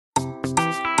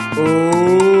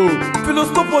Oh, Filo,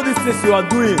 stop all these things you are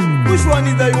doing. Which one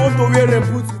is that you want to wear and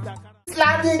put it?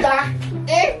 Planida,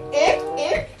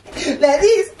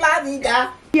 Lady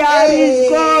Planida, Lady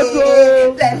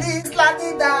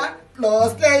Planida,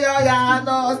 plus Leoya,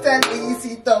 no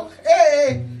Felicito,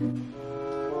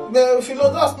 Filo,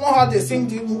 that's not how they sing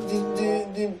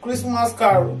the Christmas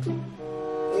carol.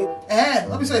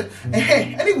 Let me say,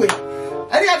 anyway,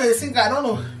 anyhow they sing, I don't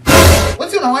know.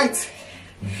 What you know, white?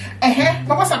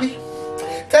 Mama Sabi,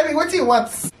 tell me what you want.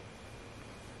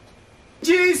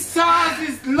 Jesus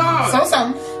is Lord.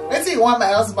 Sam, what do you want, my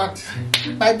husband?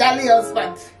 My darling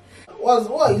husband. What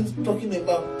are you talking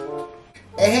about?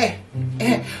 If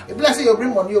let's say you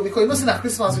bring money because you know, see that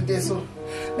Christmas today, so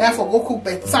therefore go cook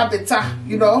better,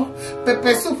 you know,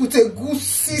 pepper soup with a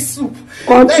goosey soup.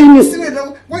 Then you see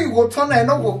when you go turn it, you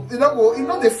know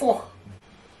the four.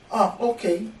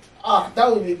 Okay. That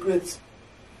would be great.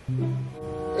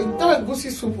 That goosey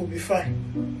soup will be fine.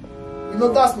 You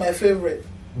know, that's my favorite.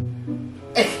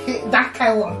 That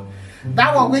kind one.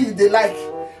 That one when you like.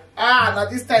 Now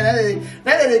this time then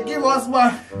they give us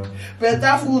one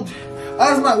better food.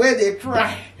 Husband where they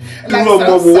try. Like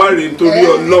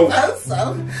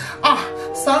Sam,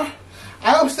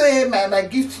 I hope say my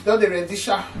gift don't the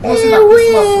rendition. Don't say that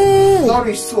Christmas don't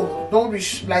reach so. Don't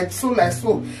reach like so.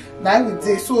 Now we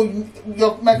day. So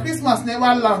my Christmas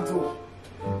never land to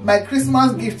my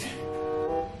Christmas gift.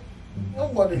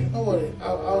 Don't worry.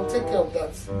 I'll take care of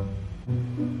that.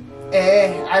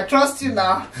 I trust you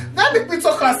now. That make me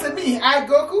talk as me. I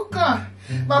go cook.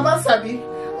 Mama Sabi.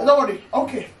 Don't worry.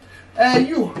 Okay.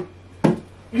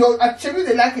 You actually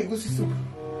they like a goosey soup.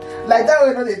 Like that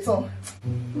way, not they talk.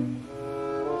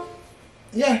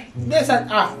 Yeah, yes,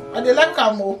 and they like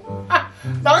camo.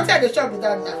 Now what they shop with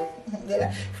that now?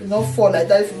 If you don't fall like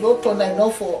that, if you don't turn like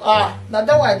not fall. Now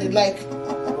that why they like.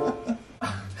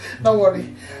 Don't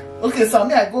worry. Okay, so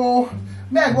may I go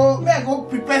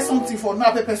prepare something for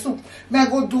now, pepper soup. May I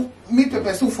go do me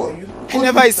pepper soup for you?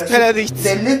 Never is it.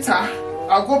 Then later,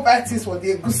 I'll go buy things for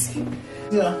the goosey.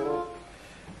 Yeah.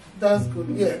 That's good.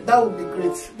 Yeah, that would be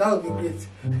great.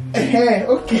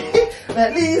 Okay.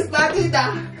 At least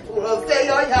Madida. We'll say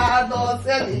your yard, don't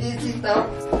sell it now.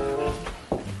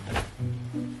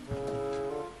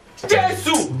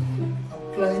 Jesus! I'm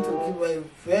planning to give her a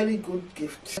very good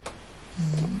gift.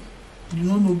 You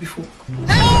don't know before.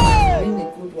 Being a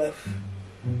good wife.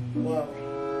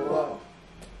 Wow.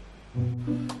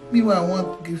 Meanwhile, I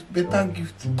want better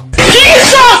gift.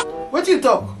 Jesus! What you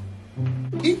talk?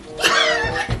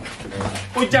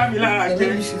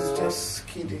 Maybe she's just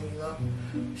kidding, you know.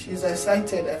 She's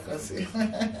excited, I can see.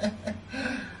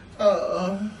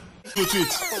 Put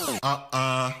it.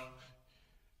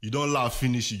 You don't laugh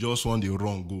finish, you just want the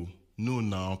wrong go. No,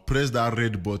 now press that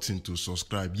red button to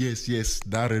subscribe. Yes,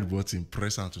 that red button,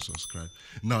 press on to subscribe.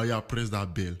 Now, press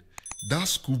that bell. That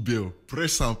school bell,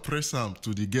 press on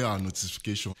to the get our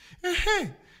notification.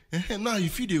 Now,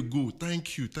 if you go,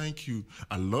 thank you.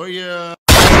 A lawyer.